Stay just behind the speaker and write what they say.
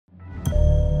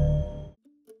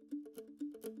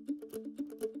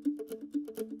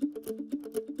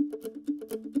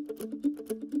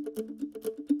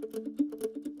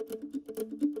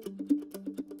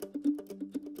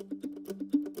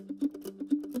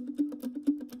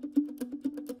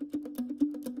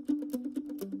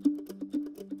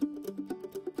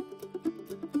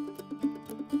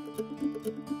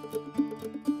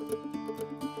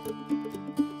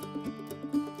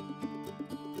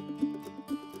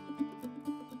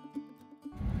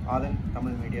Aadhan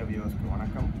Tamil media viewers ku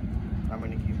vanakkam. நம்ம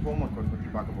இன்னைக்கு home work out பத்தி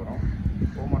பார்க்க போறோம்.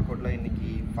 ஹோம் ஒர்க் அவுட்ல இன்னைக்கு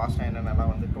ஃபாஸ்டா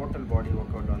என்னென்னலாம் வந்து டோட்டல் பாடி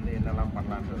ஒர்க் அவுட் வந்து என்னெல்லாம்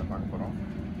பண்ணலாம்ன்றத பார்க்க போறோம்.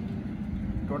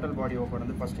 டோட்டல் பாடி ஒர்க் அவுட்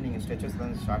வந்து ஃபர்ஸ்ட் நீங்க ஸ்ட்ரெச்சஸ்ல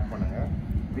இருந்து ஸ்டார்ட் பண்ணுங்க.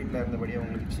 வீட்ல இருந்தபடியே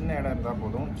உங்களுக்கு சின்ன இடம் இருந்தா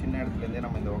போதும். சின்ன இடத்துல இருந்தே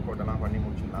நம்ம இந்த ஒர்க் அவுட் எல்லாம் பண்ணி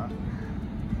முடிச்சிடலாம்.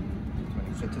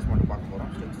 ஸ்ட்ரெச்சஸ் மட்டும் பார்க்க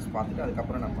போறோம். ஸ்ட்ரெச்சஸ் பார்த்துட்டு அதுக்கு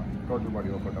அப்புறம் நம்ம டோட்டல்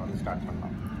பாடி ஒர்க் அவுட் வந்து ஸ்டார்ட்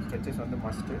பண்ணலாம். ஸ்ட்ரெச்சஸ் வந்து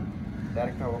மஸ்ட்.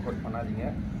 டைரக்டா ஒர்க் அவுட் பண்ணாதீங்க.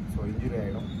 சோ இன்ஜூரி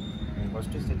ஆயிடும்.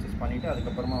 ஃபர்ஸ்ட் ஸ்ட்ரெச்சஸ் பண்ணிட்டு அதுக்கு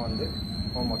அப்புறமா வந்து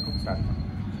ஹோம் ஒர்க் ஸ்டார்ட் பண்ணலாம்.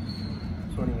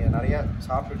 ஸோ நீங்கள் நிறையா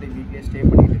சாப்பிட்டுட்டு வீட்லேயே ஸ்டே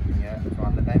பண்ணிட்டு இருக்கீங்க. ஸோ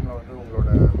அந்த டைமில் வந்து உங்களோட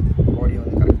பாடியை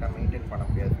வந்து கரெக்டாக மெயின்டைன் பண்ண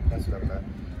முடியாது ஃபிட்னஸ் லெவலில்.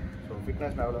 ஸோ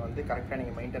ஃபிட்னஸ் லெவலில் வந்து கரெக்டாக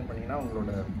நீங்கள் மெயின்டைன் பண்ணிங்கன்னா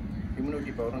உங்களோட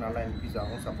இம்யூனிட்டி பவரும் நல்லா இன்க்ரீஸ்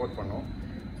ஆகும், சப்போர்ட் பண்ணும்.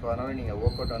 ஸோ அதனால் நீங்கள்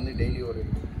ஒர்க் அவுட் வந்து டெய்லி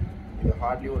இது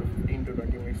ஹார்ட்லி ஒரு 15 to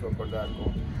 20 மினிட்ஸ் ஒர்க் அவுட் தான்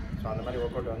இருக்கும். ஸோ அந்த மாதிரி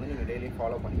ஒர்க் அவுட் வந்து நீங்கள் டெய்லியும்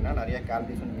ஃபாலோ பண்ணிங்கன்னா நிறையா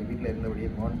கேலரிஸும் நீங்கள் வீட்டில் இருந்தபடியே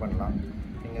பர்ன் பண்ணலாம்.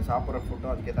 நீங்கள் சாப்பிட்ற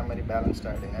ஃபுட்டும் அதுக்கேற்ற மாதிரி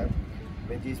பேலன்ஸ்டாக எடுங்க.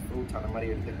 வெஜ்ஜீஸ், ஃப்ரூட்ஸ் அந்த மாதிரி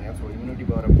எடுத்துக்கங்க. ஸோ இம்யூனிட்டி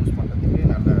பவரை பூஸ்ட்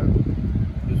பண்ணுறதுக்கு நல்ல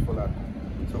யூஸ்ஃபுல்லாக இருக்கும்.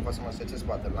 ஸோ ஃபஸ்ட் நம்ம ஸ்ட்ரெச்சஸ்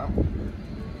பார்த்துடலாம்.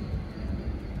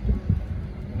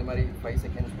 இந்த மாதிரி 5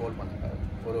 செகண்ட்ஸ் ஹோல்ட் பண்ணுங்கள்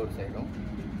ஒரு சைடும்.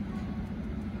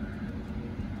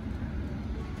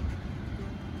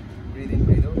 ப்ரீத் இன்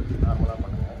ப்ரீத் அவுட் நார்மலாக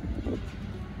பண்ணுங்கள்.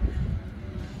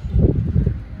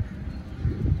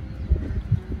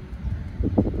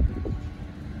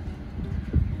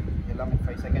 எல்லாமே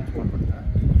 5 செகண்ட்ஸ் ஹோல்ட் பண்ணுங்கள்.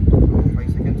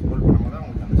 5 செகண்ட்ஸ் ஹோல்ட் பண்ணும்போது தான்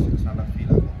உங்களுக்கு அந்த ஸ்ட்ரெச் நல்லா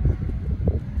ஃபீல் ஆகும்.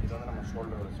 இது வந்து நம்ம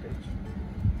ஷோல்டரோட ஸ்ட்ரெச்.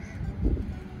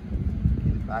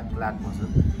 இது பேக் லேட்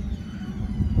மசில்.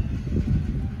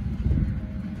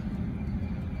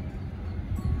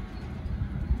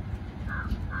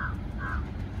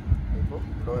 இப்போ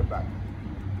லோவர் பேக்.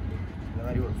 இந்த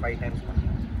மாதிரி ஒரு 5 டைம்ஸ் பண்ணுங்க.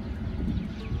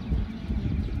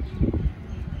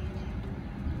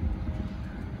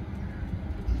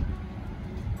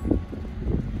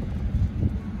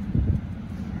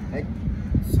 Neck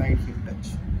side hip touch.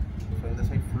 So இந்த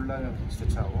சைட் ஃபுல்லாக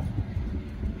ஸ்ட்ரெச் ஆகும்.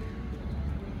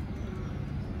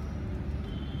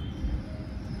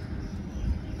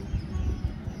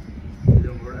 இது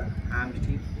உங்களோட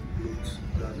ஹாம்ஸ்ட்ரிங் glutes,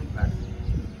 அதாவது பேக்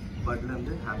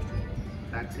பட்லேருந்து ஹாம்ஸ்ட்ரிங்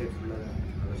பேக் சைட் ஃபுல்லாக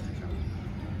நல்லா ஸ்ட்ரெச் ஆகும்.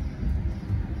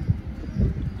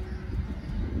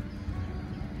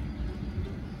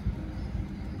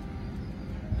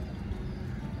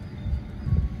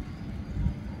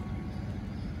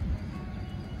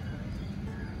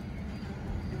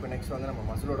 இப்போ நெக்ஸ்ட் வந்து நம்ம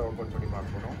மசிலோட ஒர்க் அவுட் பண்ணி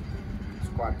பார்க்க போகிறோம்.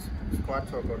 ஸ்குவாட்ஸ்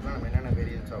ஒர்க் அவுட்லாம் நம்ம என்னென்ன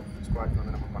வேரியன்ஸ் ஆஃப் ஸ்குவாட்ஸ்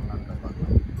வந்து நம்ம பண்ணலான்னு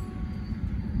பார்க்கலாம்.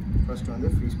 ஃபர்ஸ்ட் வந்து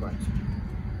ஃப்ரீ ஸ்குவாட்ஸ்.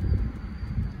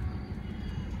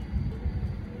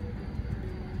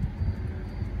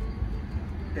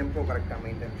 டெம்போ கரெக்டாக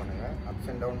மெயின்டைன் பண்ணுங்கள். அப்ஸ்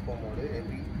அண்ட் டவுன் போகும்போது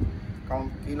எவ்ரி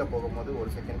கவுண்ட் கீழே போகும்போது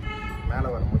 1 செகண்ட், மேலே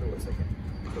வரும்போது 1 second.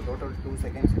 So total 2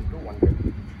 seconds into 1 rep.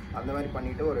 அந்த மாதிரி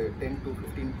பண்ணிவிட்டு ஒரு 10 to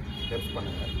 15 ரெப்ஸ்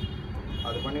பண்ணுங்கள்.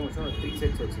 அது பண்ணி முடிச்சோம் ஒரு 3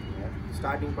 செட்ஸ் வச்சுக்கோங்க.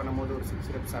 ஸ்டார்டிங் பண்ணும்போது ஒரு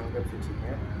 6 reps 7 reps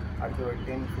வச்சுக்கோங்க. அடுத்து ஒரு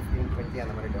 10, 15, 20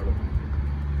 அந்த மாதிரி டெவலப் பண்ணுங்க.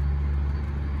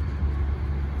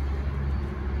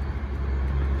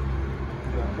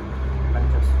 இது வந்து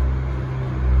லஞ்சஸ்.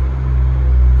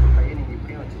 கையை நீங்கள்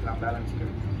இப்படியும் வச்சுக்கலாம் பேலன்ஸ்க்கு,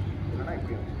 இல்லைனா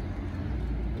இப்படியும் வச்சுக்கலாம்.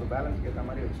 ஒரு பேலன்ஸ்க்கு ஏற்ற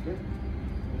மாதிரி வச்சுட்டு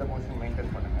இந்த போர்ஷன்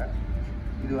மெயின்டைன் பண்ணுங்கள்.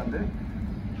 இது வந்து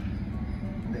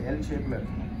இந்த எல் ஷேப்பில்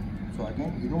இருக்கும். ஸோ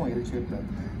அகெயின் இதுவும் எல் ஷேப்பில்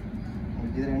இருக்கும்.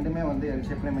 இது ரெண்டுமே வந்து எல்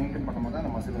ஷேப்பில் மெயின்டைன் பண்ணும்போது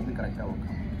அந்த மசில் வந்து கரெக்டாக ஒர்க்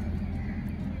ஆகும்.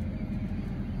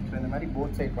 ஸோ இந்த மாதிரி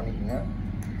போத் சைட் பண்ணிக்கோங்க.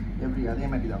 எப்படி அதே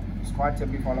மாதிரி தான் ஸ்குவாட்ஸ்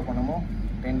எப்படி ஃபாலோ பண்ணமோ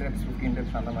 10 reps 15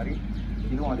 reps அந்த மாதிரி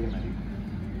இதுவும் அதே மாதிரி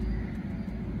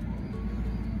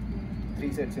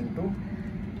 3 sets into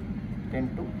 10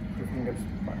 to 15 reps.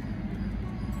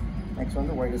 Next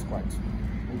வந்து வைடு ஸ்குவாட்ஸ்.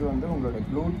 இது வந்து உங்களோட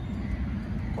க்ளூட்,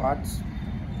 குவாட்ஸ்,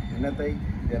 இன்னத்தை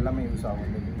இது எல்லாமே யூஸ்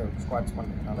ஆகும் இந்த ஸ்குவாட்ஸ்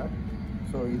பண்ணுறதுனால.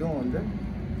 ஸோ இதுவும் வந்து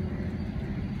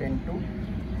 10 to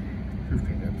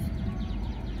 15 reps.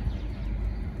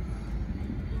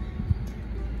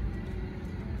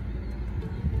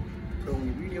 ஸோ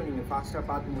உங்கள் வீடியோ நீங்கள் ஃபாஸ்ட்டாக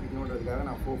பார்த்து முடிக்கணுன்றதுக்காக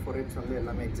நான் 4 reps வந்து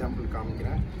எல்லாமே எக்ஸாம்பிள்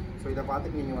காமிக்கிறேன். ஸோ இதை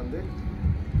பார்த்துட்டு நீங்கள் வந்து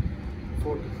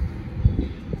 4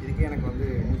 இதுக்கே எனக்கு வந்து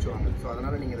மூச்சு வாங்க. ஸோ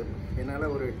அதனால் நீங்கள்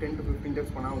என்னால் ஒரு 10 to 15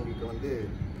 reps பண்ணால் உங்களுக்கு வந்து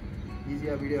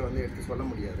ஈஸியாக வீடியோ வந்து எடுத்து சொல்ல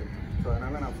முடியாது. ஸோ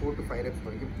அதனால் நான் 4 to 5 reps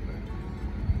வரைக்கும் பண்ணுறேன்.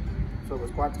 ஸோ இப்போ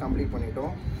ஸ்குவாட்ஸ் கம்ப்ளீட்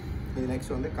பண்ணிட்டோம். இது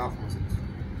நெக்ஸ்ட் வந்து cough muscles.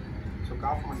 So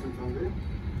cough muscles வந்து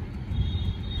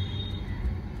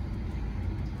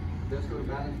ஜஸ்ட் ஒரு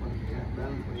பேலன்ஸ் பண்ணிக்கங்க.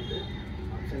 பேலன்ஸ் பண்ணிவிட்டு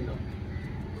ups and down,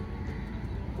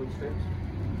 full stretch,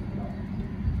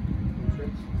 full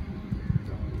stretch.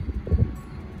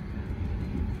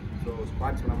 So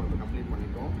squads நம்ம இப்போ கம்ப்ளீட்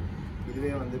பண்ணிட்டோம்.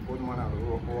 இதுவே வந்து போதுமான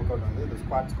ஒர்க் அவுட் வந்து இந்த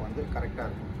ஸ்குவாட்ஸ்க்கு வந்து கரெக்டாக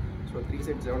இருக்கும். ஸோ 3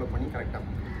 sets டெவலப் பண்ணி கரெக்டாக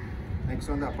பண்ணுறோம்.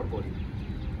 நெக்ஸ்ட் வந்து அப்பர் பாடி.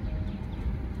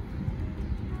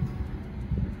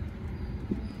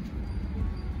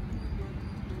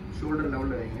 ஷோல்டர்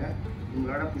லெவலில் வைங்க.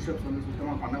 உங்களால் புஷ்அப்ஸ் வந்து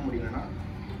சுத்தமாக பண்ண முடியலன்னா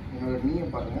உங்களோட நீயை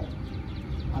பாருங்கள்,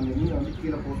 அந்த நீயை வந்து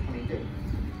கீழே போஸ்ட் பண்ணிவிட்டு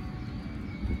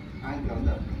ஆங்கிளை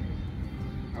வந்து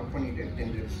அப் பண்ணிவிட்டு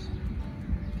 10 reps.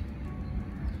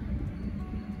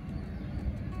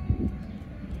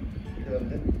 இது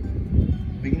வந்து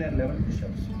பிகினர் லெவல்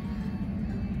புஷ்அப்ஸ்.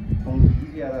 உங்களுக்கு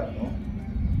ஈஸியாக தான் இருக்கும்.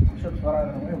 புஷ்அப்ஸ்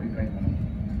வராதவங்க இப்படி ட்ரை பண்ணுங்கள்.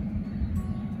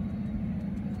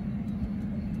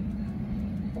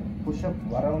 புஷ்அப்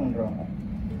வரவுன்றவங்க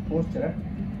போஸ்டரை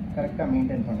கரெக்டாக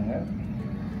மெயின்டைன் பண்ணுங்கள்.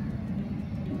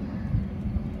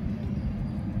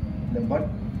 இந்த பட்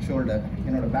ஷோல்டர்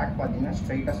என்னோடய பேக் பார்த்தீங்கன்னா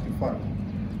ஸ்ட்ரைட்டாக ஸ்டிஃபாக இருக்கும்.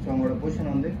 ஸோ உங்களோட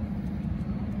பொசிஷன் வந்து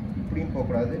இப்படியும்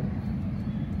போகக்கூடாது,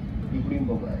 இப்படியும்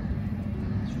போகக்கூடாது.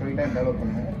 ஸ்ட்ரைட்டாக டெவலப்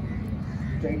பண்ணுங்கள்.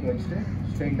 ஸ்ட்ரைட் வச்சுட்டு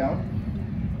ஸ்ட்ரைட் டவுன்,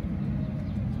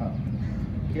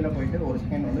 கீழே போயிட்டு ஒரு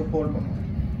செகண்ட் வந்து ஹோல்ட் பண்ணுங்கள்.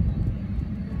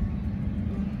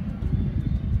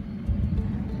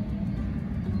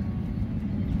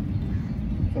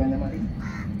 ஸோ இந்த மாதிரி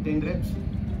 10 reps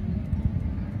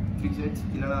 3 sets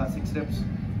இல்லைனா 6 reps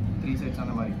 3 sets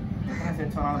அந்த மாதிரி எத்தனை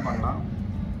செட்ஸ் வேணாலும் பண்ணலாம்.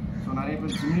 ஸோ நிறைய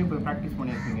பேர் ஜிம்லேயும் போய் ப்ராக்டிஸ்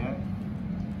பண்ணியிருப்பீங்க.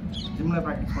 ஜிம்மில்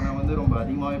ப்ராக்டிஸ் பண்ண வந்து ரொம்ப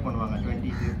அதிகமாகவே பண்ணுவாங்க.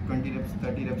 20 reps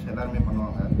 30 reps எல்லாருமே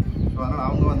பண்ணுவாங்க. ஸோ அதனால்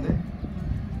அவங்க வந்து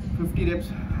 50 reps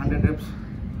 100 reps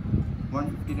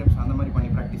 150 reps அந்த மாதிரி பண்ணி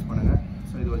ப்ராக்டிஸ் பண்ணுங்கள்.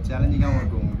 ஸோ இது ஒரு சேலஞ்சிங்காகவும்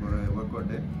இருக்கும் உங்களுக்கு ஒரு ஒர்க்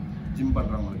அவுட்டு ஜிம்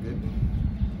பண்ணுறவங்களுக்கு.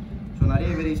 ஸோ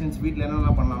நிறைய வேரியேஷன்ஸ் வீட்டில்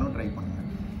என்னெல்லாம் பண்ணலாம்னு ட்ரை பண்ணுங்கள்.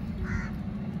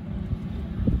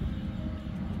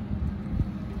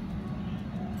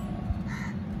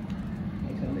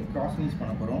 கிராஸ் நீஸ்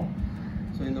பண்ண போகிறோம்.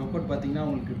 ஸோ இந்த ஒர்க் அவுட் பார்த்தீங்கன்னா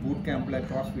உங்களுக்கு பூட் கேம்பில்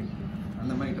கிராஸ் ஃபிட்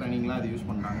அந்த மாதிரி ட்ரைனிங்லாம் இது யூஸ்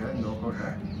பண்ணுறாங்க இந்த ஒர்க் அவுட்டை.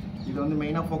 இது வந்து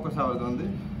மெயினாக ஃபோக்கஸ் ஆகிறது வந்து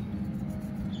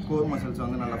கோர் மசில்ஸ்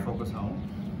வந்து நல்லா ஃபோக்கஸ் ஆகும்.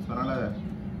 ஸோ அதனால்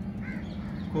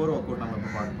கோர் ஒர்க் அவுட் நம்ம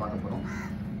இப்போ பார்க்க போகிறோம்.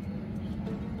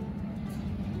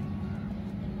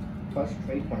 ஃபர்ஸ்ட்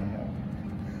ட்ரை பண்ணுங்கள்.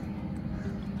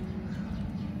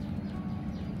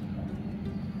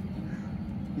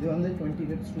 இது வந்து 20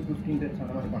 reps to 15 reps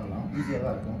அந்த மாதிரி பண்ணலாம். ஈஸியாக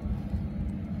தான் இருக்கும்.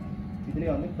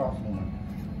 இதுலேயே வந்து கிராஸ் மூவ்மெண்ட்.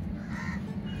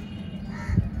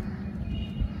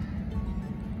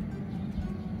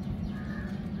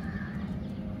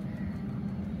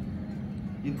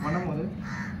 இது பண்ணும்போது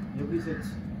எவ்ரி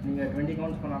செட்ஸ் நீங்கள் 20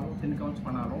 கவுண்ட்ஸ் பண்ணாலும் 10 கவுண்ட்ஸ்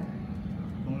பண்ணாலும்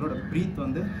உங்களோட ப்ரீத்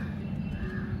வந்து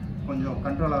கொஞ்சம்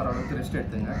கண்ட்ரோல் ஆகிற அளவுக்கு ரெஸ்ட்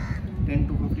எடுத்துங்க. 10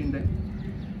 to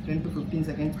 15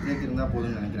 செகண்ட்ஸ் பிரேக் இருந்தால்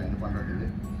போதும்னு நினைக்கிறேன் இது பண்ணுறதுக்கு.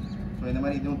 ஸோ இந்த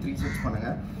மாதிரி இதுவும் 3 sets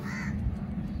பண்ணுங்கள்.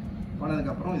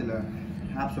 பண்ணதுக்கப்புறம் இதில்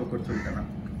ஆப்ஸ் ஒர்க் அவுட் சொல்லிட்டேன்.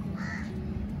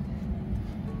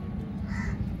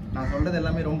 நான் சொல்கிறது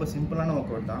எல்லாமே ரொம்ப சிம்பிளான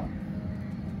ஒர்க் அவுட் தான்.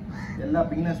 எல்லா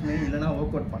பிகினர்ஸுமே இல்லைனா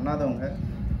ஒர்க் அவுட் பண்ணாதவங்க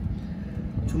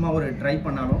சும்மா ஒரு ட்ரை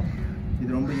பண்ணாலும் இது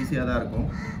ரொம்ப ஈஸியாக தான் இருக்கும்.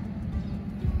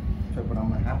 ஸோ இப்போ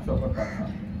நம்ம ஆப்ஸ் ஒர்க் அவுட்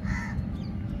பார்க்கலாம்.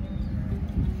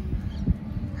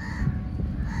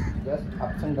 ஜஸ்ட்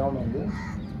அப்ஸ் அண்ட் டவுன் வந்து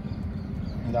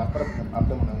இந்த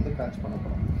அப்டமனை வந்து கிரன்ச் பண்ண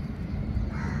போகிறோம்.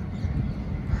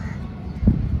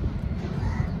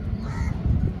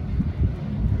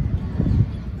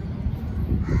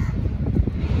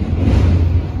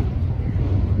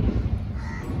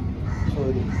 ஸோ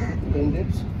இது 10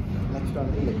 reps. நெக்ஸ்ட்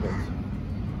வந்து லெக் ரெப்ஸ்.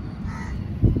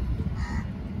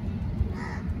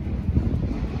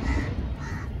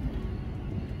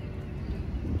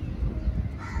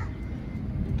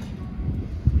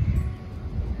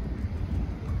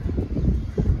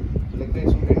 லெக்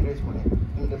ரெப்ஸும் 10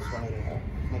 reps பண்ணிடுங்க.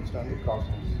 நெக்ஸ்ட் வந்து கிராஸ்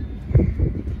நீஸ்.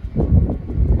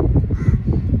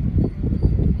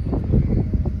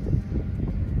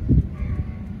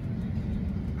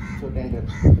 So 10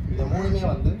 reps. இது மூணுமே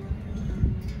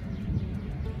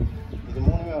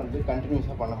வந்து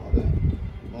கண்டினியூஸாக பண்ணும்போது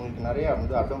உங்களுக்கு நிறையா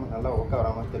வந்து அப்டோமன் நல்லா ஒர்க் ஆகிற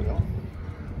மாதிரி தெரியும்.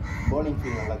 பர்னிங்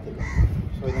ஃபீல் நல்லா தெரியும்.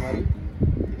 ஸோ இது மாதிரி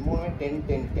இது மூணுமே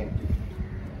 10-10-10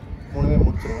 மூணுமே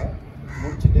முடிச்சுருங்க.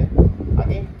 முடிச்சுட்டு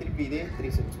அகைன் திருப்பி இதே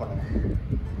 3 sets பண்ணுங்கள்.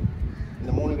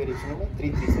 இந்த 3 வேரியேஷனுமே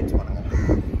 3 sets பண்ணுங்கள்.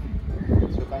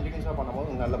 ஸோ கண்டினியூஸாக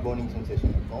பண்ணும்போது நல்ல பர்னிங்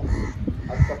சென்சேஷன் இருக்கும்.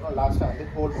 அதுக்கப்புறம் லாஸ்ட்டாக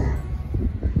வந்து ஹோல்ட் பண்ணுங்கள்.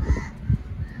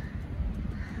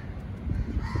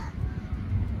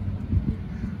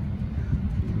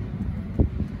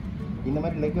 இந்த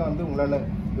மாதிரி லெக்கை வந்து உங்களால்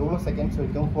எவ்வளோ செகண்ட்ஸ்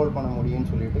வரைக்கும் ஹோல்ட் பண்ண முடியும்னு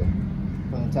சொல்லிட்டு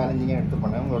கொஞ்சம் சேலஞ்சிங்காக எடுத்து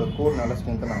பண்ணேன். உங்களோட கோர் நல்லா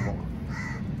ஸ்ட்ரென்த்தன் ஆகும்.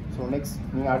 ஸோ நெக்ஸ்ட்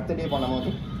நீங்கள் அடுத்த டே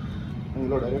பண்ணும்போது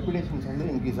உங்களோட ரெப்புடேஷன்ஸ் வந்து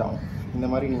இன்க்ரீஸ் ஆகும் இந்த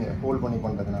மாதிரி நீங்கள் ஹோல்ட் பண்ணி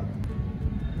பண்ணுறதுனால.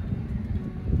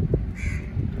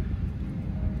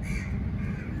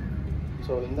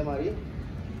 ஸோ இந்த மாதிரி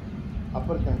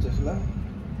அப்பர் கன்சஸில்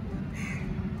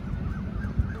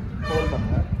ஹோல்ட்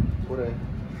பண்ணுங்கள். ஒரு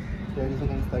 20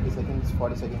 seconds 30 seconds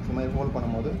 40 seconds இந்த மாதிரி ஹோல்ட்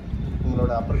பண்ணும்போது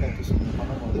உங்களோட அப்பர் கன்சஸ்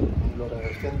பண்ணும்போது உங்களோட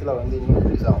ஸ்ட்ரென்த்தில் வந்து இன்னும்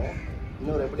இன்க்ரீஸ் ஆகும்.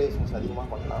 இன்னும் ரெப்புடேஷன்ஸ் அதிகமாக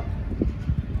பண்ணலாம்.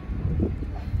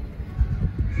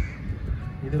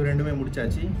 இது ரெண்டுமே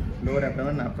முடிச்சாச்சு. லோவர்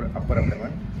அப்டமன் அப்பர்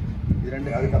அப்டமன் இது ரெண்டு.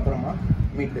 அதுக்கப்புறமா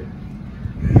மிட்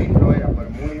லோயர்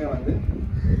அப்பர் மூணுமே வந்து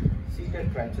சீட்டட்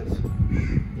கிரன்ச்சஸ்.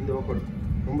 இந்த ஒர்க் அவுட்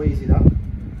ரொம்ப ஈஸி தான்.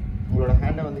 உங்களோட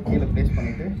ஹேண்டை வந்து கீழே ப்ளேஸ்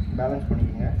பண்ணிவிட்டு பேலன்ஸ்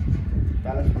பண்ணிக்கோங்க.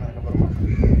 பேலன்ஸ் பண்ணதுக்கப்புறமா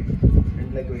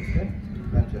 2 லெக் வச்சுட்டு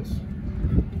கிரன்ச்சஸ்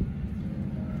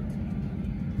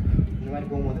இந்த மாதிரி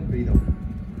போகும்போது ப்ரீத் அவுட்.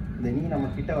 இந்த நீ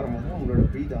நம்ம கிட்ட வரும்போது உங்களோட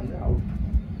ப்ரீத்தை வந்து அவுட்.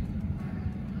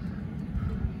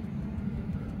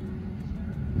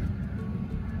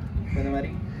 இந்த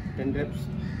மாதிரி 10 reps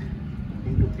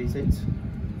into 3 sets,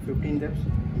 15 reps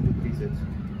into 3 sets.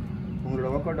 உங்களோட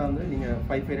ஒர்க் அவுட்டை வந்து நீங்கள்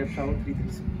 5 reps ஆகோ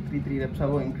 3 reps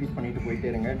ஆகோ இன்க்ரீஸ் பண்ணிட்டு போயிட்டே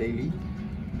இருங்க டெய்லி.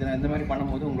 இதில் இந்த மாதிரி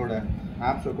பண்ணும்போது உங்களோட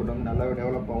ஆப்ஸ் ஒர்க் அவுட் வந்து நல்லாவே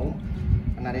டெவலப் ஆகும்.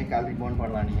 நிறைய கேலரி பர்ன்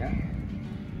பண்ணலாம் நீங்கள்.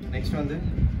 நெக்ஸ்ட் வந்து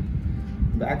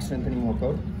பேக் ஸ்ட்ரென்தனிங் ஒர்க்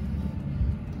அவுட்.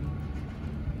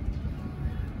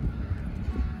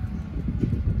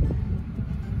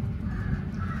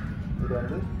 இது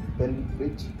வந்து பெல்விக்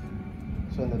பிரிட்ஜ்.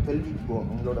 ஸோ இந்த பெல்விக் போன்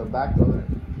உங்களோட பேக்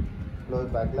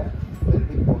லோவர் பேக்கில்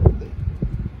பெல்விக் போன் வந்து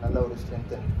நல்ல ஒரு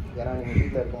ஸ்ட்ரென்த்தன். ஏன்னா நீங்கள்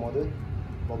வீட்டில் இருக்கும்போது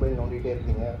மொபைல் நோண்டிகிட்டே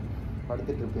இருப்பீங்க,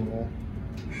 படுத்துட்டு இருப்பீங்க.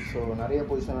 ஸோ நிறைய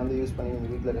பொசிஷன் வந்து யூஸ் பண்ணி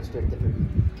நீங்கள் வீட்டில் ரெஸ்ட்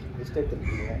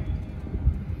எடுத்துருக்கீங்க.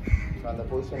 ஸோ அந்த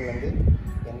பொசிஷன்லேருந்து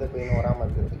எந்த பெயினும் வராமல்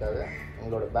இருக்கிறதுக்காக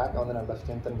உங்களோட பேக்கை வந்து நல்லா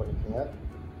ஸ்ட்ரென்தன் பண்ணிக்கோங்க.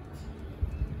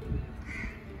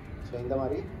 ஸோ இந்த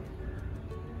மாதிரி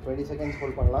 20 seconds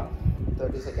ஹோல்ட் பண்ணலாம்,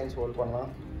 30 seconds ஹோல்ட்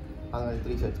பண்ணலாம். அந்த மாதிரி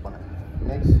 3 sets பண்ணுங்கள்.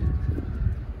 Next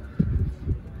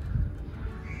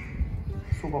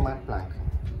Superman blank.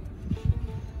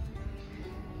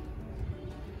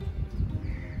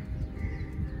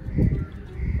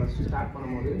 First start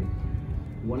பண்ணும்போது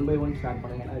 1 by 1 ஸ்டார்ட்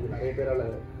பண்ணுங்க. ஏன்னா இது நிறைய பேரால்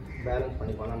பேலன்ஸ்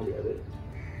பண்ணி பண்ண முடியாது.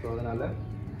 ஸோ அதனால்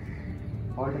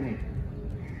ஆல்டர்னேட்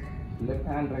லெஃப்ட்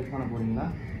ஹேண்ட் ரைஸ் பண்ண போகிறீங்கன்னா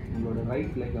உங்களோட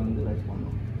ரைட் லெக்கை வந்து ரைஸ்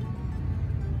பண்ணணும்.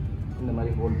 இந்த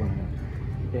மாதிரி ஹோல்ட் பண்ணுங்கள்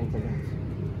 10 seconds.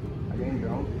 அகைன்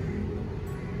டவுன்,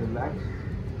 ரிலாக்ஸ்,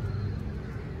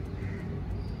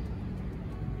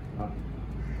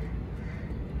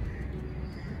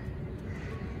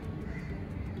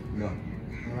 இந்த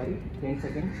மாதிரி 10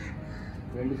 seconds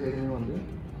 2 சைடுமே வந்து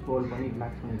ஹோல்ட் பண்ணி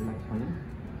ரிலாக்ஸ் பண்ணி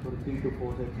ஒரு 3 to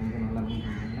 4 sets வந்து நல்லா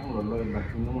மெயின்டைன் பண்ணிங்கன்னா உங்களோட லோயர்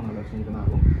பேக் இன்னமும் நல்லா ஸ்ட்ரென்தன்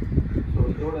ஆகும். ஸோ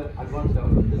இதோட அட்வான்ஸ்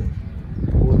லெவல் வந்து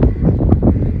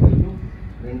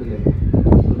 2 லெக்.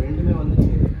 ஸோ ரெண்டுமே வந்து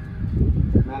நீங்கள்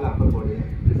மேலே அப்பர் பாடியை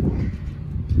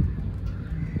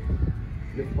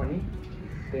லிஃப்ட் பண்ணி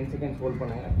 10 seconds ஹோல்ட்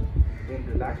பண்ணுங்கள். தென்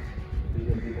ரிலாக்ஸ்,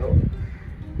 ப்ரீத் அவுட்.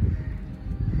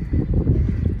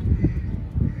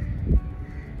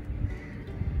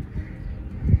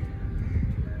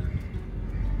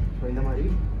 ஸோ இந்த மாதிரி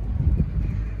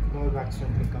லோவர் பேக்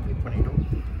ஸ்ட்ரென்த் கம்ப்ளீட் பண்ணிட்டோம்.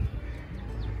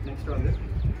 நெக்ஸ்ட் வந்து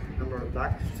நம்மளோட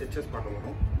பேக் ஸ்ட்ரெச்சஸ் பார்க்க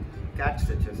போகிறோம். Gate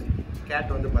stretches.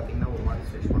 கேட் வந்து பார்த்திங்கன்னா ஒரு மாதிரி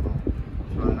ஸ்ட்ரெச் பண்ணோம்.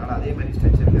 ஸோ அதனால் அதே மாதிரி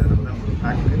ஸ்ட்ரெச் இருக்கிறது வந்து நம்மளோட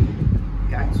பேக்கு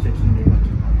கேட் ஸ்ட்ரெச் நேம்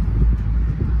வச்சுருக்கோம்.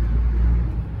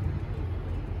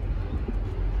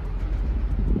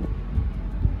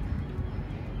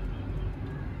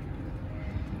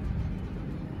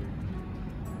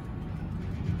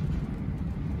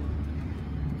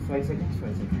 Five seconds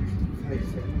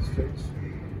stretch.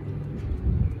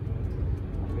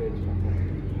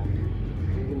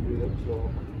 Breathe out slow.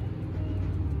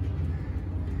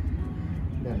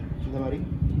 Then இந்த மாதிரி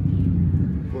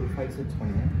ஒரு 5 sets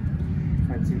பண்ணுங்க.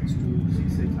 5 sets to 6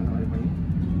 sets அந்த மாதிரி பண்ணி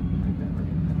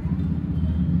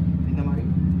இந்த மாதிரி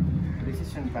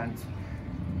ரெசிஸ்டன்ட் பேண்ட்ஸ்.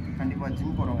 கண்டிப்பாக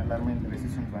ஜிம் போகிறவங்க எல்லாருமே இந்த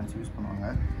ரெசிஸ்டன்ட் பேண்ட்ஸ் யூஸ் பண்ணுவாங்க.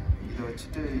 இதை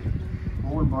வச்சுட்டு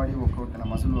ஹோல் பாடி ஒர்க் அவுட்,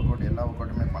 நம்ம மசில் ஒர்க் அவுட் எல்லா ஒர்க்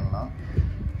அவுட்டுமே பண்ணலாம்.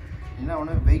 என்ன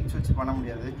ஒன்று வெயிட்ஸ் வச்சு பண்ண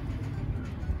முடியாது.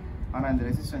 ஆனால் இந்த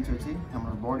ரெசிஸ்டன்ஸ் வச்சு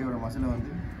நம்மளோட பாடியோட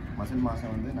மசில் மாஸை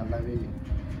வந்து நல்லாவே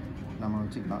நம்ம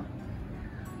வச்சுக்கலாம்.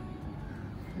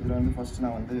 இதில் வந்து ஃபஸ்ட்டு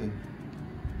நான் வந்து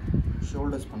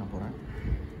ஷோல்டர்ஸ் பண்ண போகிறேன்.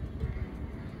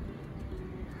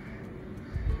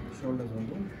 ஷோல்டர்ஸ்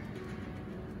வந்து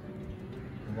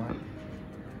 1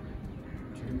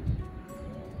 2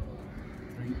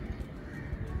 3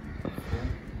 4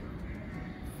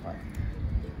 5.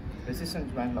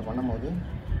 ரெசிஸ்டன்ஸ் பேண்டில் பண்ணும்போது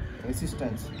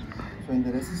ரெசிஸ்டன்ஸ். ஸோ இந்த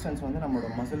ரெசிஸ்டன்ஸ் வந்து நம்மளோட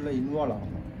மசிலில் இன்வால்வ்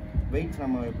ஆகணும். வெயிட்ஸ்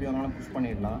நம்ம எப்படி வேணாலும் புஷ்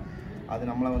பண்ணிடலாம், அது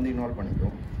நம்மளை வந்து இன்வால்வ்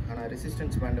பண்ணிக்கும். ஆனால்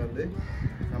ரெசிஸ்டன்ஸ் பேண்ட் வந்து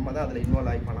நம்ம தான் அதில்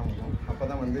இன்வால்வ் ஆகி பண்ண முடியும். அப்போ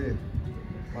தான் வந்து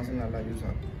மசில் நல்லா யூஸ்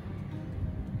ஆகும்.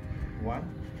 1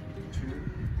 2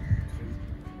 3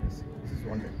 this is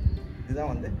 1 rep.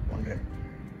 இதுதான் வந்து 1 rep.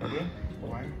 ஓகே,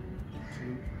 1 2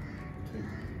 3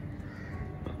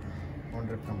 1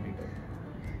 rep கம்ப்ளீட் ஆகும்.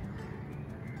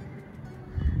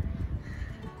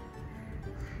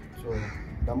 ஸோ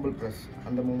டம்பிள் ப்ரெஸ்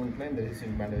அந்த மூமெண்ட்டில் இந்த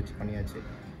ரெசிஸ்டன்ட் பேண்டை வச்சு பண்ணியாச்சு.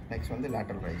 நெக்ஸ்ட் வந்து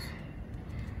லேட்டரல் ரைஸ்.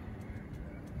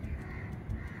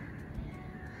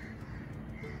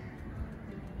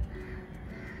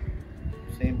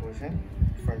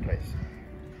 வந்துட்டு ஃப்ரண்ட் ரைஸ்.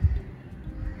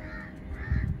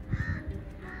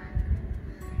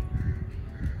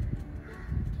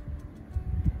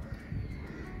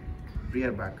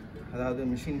 ரியர் பேக், அதாவது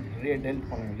மிஷின் நிறைய டென்ட்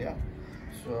பண்ணுங்க இல்லையா,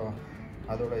 ஸோ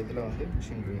அதோட இதில் வந்து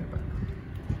machine rear back.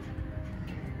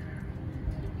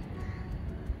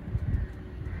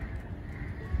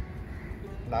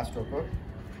 Last work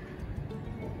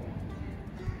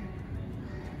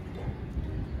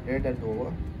rated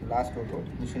over. Last work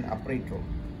machine upright row.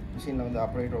 மிஷினில் வந்து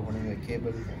அப்ரைட் ரோ பண்ணுவீங்க,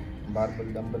 கேபிள், பார்பிள்,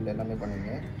 டம்பிள் எல்லாமே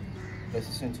பண்ணுவீங்க.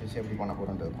 ரெசிஸ்டன்ஸ் வச்சு எப்படி பண்ண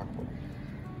போகிறோன்றது பார்க்க போகிறோம்.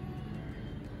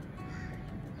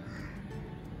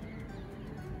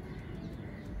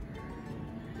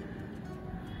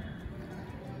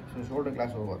 So shoulder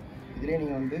class over. இதிலே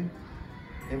நீங்கள் வந்து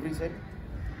எவ்ரி செட்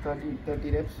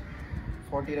 30 reps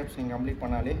 40 reps நீங்கள் கம்ப்ளீட்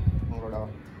பண்ணாலே உங்களோட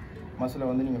மசிலை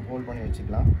வந்து நீங்கள் ஹோல்ட் பண்ணி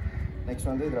வச்சுக்கலாம். நெக்ஸ்ட்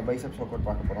வந்து இதில் பைசப்ஸ் ஒர்க் அவுட்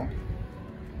பார்க்க போகிறோம்.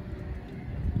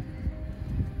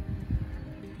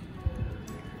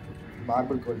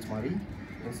 பார்பிள் கோல்ஸ் மாதிரி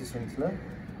ரெசிஸ்டன்ஸில்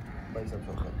biceps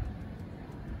work out.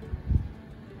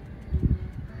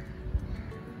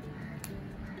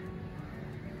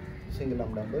 Single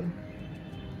arm tumble.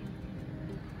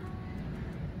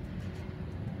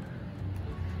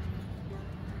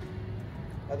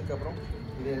 அதுக்கப்புறம்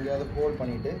இது எங்கேயாவது ஹோல்ட்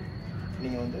பண்ணிவிட்டு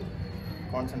நீங்கள் வந்து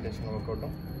கான்சன்ட்ரேஷன் ஒர்க்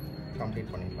அவுட்டும்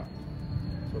கம்ப்ளீட் பண்ணிடலாம்.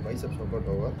 So biceps work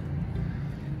out over.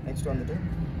 Next வந்துட்டு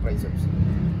ட்ரைசெப்ஸ்.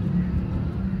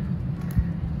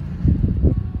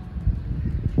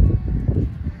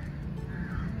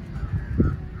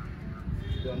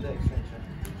 இது வந்து எக்ஸ்டென்ஷன்.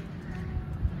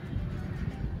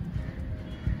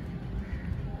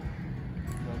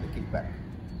 இது வந்து கிக் பேக்.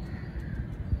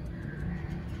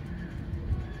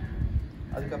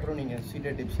 அதுக்கப்புறம் நீங்கள்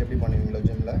சீட்டர் டிப்ஸ் எப்படி பண்ணுவீங்களோ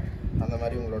ஜிம்மில் அந்த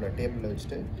மாதிரி உங்களோட டேபிளில்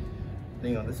வச்சுட்டு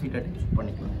நீங்கள் வந்து சீட்டர் டிப்ஸ்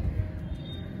பண்ணிக்கலாம்.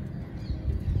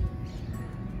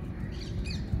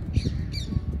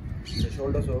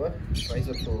 Shoulders over,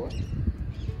 triceps over.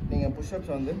 நீங்கள்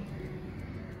புஷ்அப்ஸ் வந்து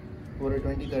ஒரு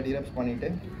 20-30 reps பண்ணிவிட்டு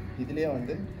இதுலேயே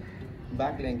வந்து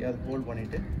பேக்கில் எங்கேயாவது ஹோல்ட்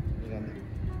பண்ணிவிட்டு நீங்கள் வந்து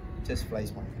செஸ்ட்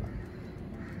ஃப்ளைஸ் பண்ணிக்கலாம்.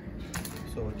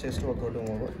 So chest work அவுட்டும்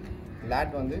over.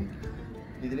 Late வந்து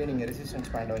இதிலே நீங்கள்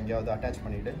ரெசிஸ்டன்ஸ் பேண்டை எங்கேயாவது அட்டாச்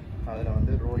பண்ணிவிட்டு அதில்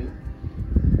வந்து ரோலிங்,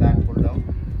 பேக் புல் டவுன்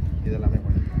இதெல்லாமே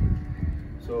பண்ணிக்கலாம்.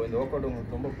 ஸோ இந்த ஒர்க் அவுட்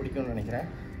உங்களுக்கு ரொம்ப பிடிக்கும்னு நினைக்கிறேன்.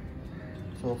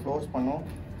 ஸோ ஃப்ளோர்ஸ் பண்ணோம்,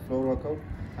 floor work out,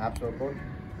 apps work out,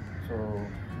 so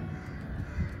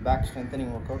back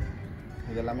strengthening work out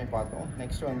இதெல்லாமே பார்த்தோம்.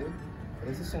 நெக்ஸ்ட் வந்து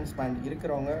ரெசிஸ்டன்ஸ் பேண்ட்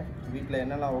இருக்கிறவங்க வீட்டில்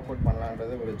என்னெல்லாம் ஒர்க் அவுட்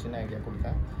பண்ணலான்றது ஒரு சின்ன ஐடியா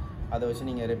கொடுத்தேன். அதை வச்சு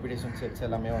நீங்கள் ரெப்பிடேஷன் செட்ஸ்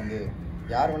எல்லாமே வந்து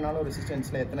யார் வேணாலும்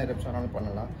ரெசிஸ்டன்ஸில் எத்தனை ரெப்ஸ் வேணாலும்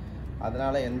பண்ணலாம்.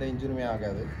 அதனால் எந்த இன்ஜுரியுமே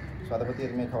ஆகாது. ஸோ அதை பற்றி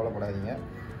எதுவுமே கவலைப்படாதீங்க.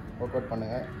 ஒர்க் அவுட்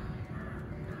பண்ணுங்கள்,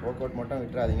 ஒர்க் அவுட் மட்டும்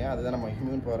விட்டுறாதீங்க. அதுதான் நம்ம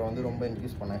இம்யூன் பவரை வந்து ரொம்ப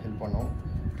இன்க்ரீஸ் பண்ண ஹெல்ப் பண்ணும்.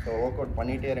 ஸோ ஒர்க் அவுட்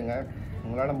பண்ணிகிட்டே இருங்க.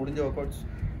 உங்களால் முடிஞ்ச ஒர்க் அவுட்ஸ்,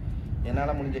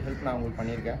 என்னால் முடிஞ்ச ஹெல்ப் நான் உங்களுக்கு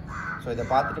பண்ணியிருக்கேன். ஸோ இதை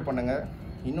பார்த்துட்டு பண்ணுங்கள்.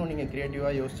 இன்னும் நீங்கள்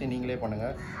க்ரியேட்டிவாக யோசித்து நீங்களே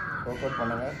பண்ணுங்கள். ஒர்க் அவுட்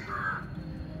பண்ணுங்கள்.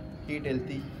 Eat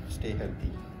healthy, stay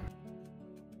healthy.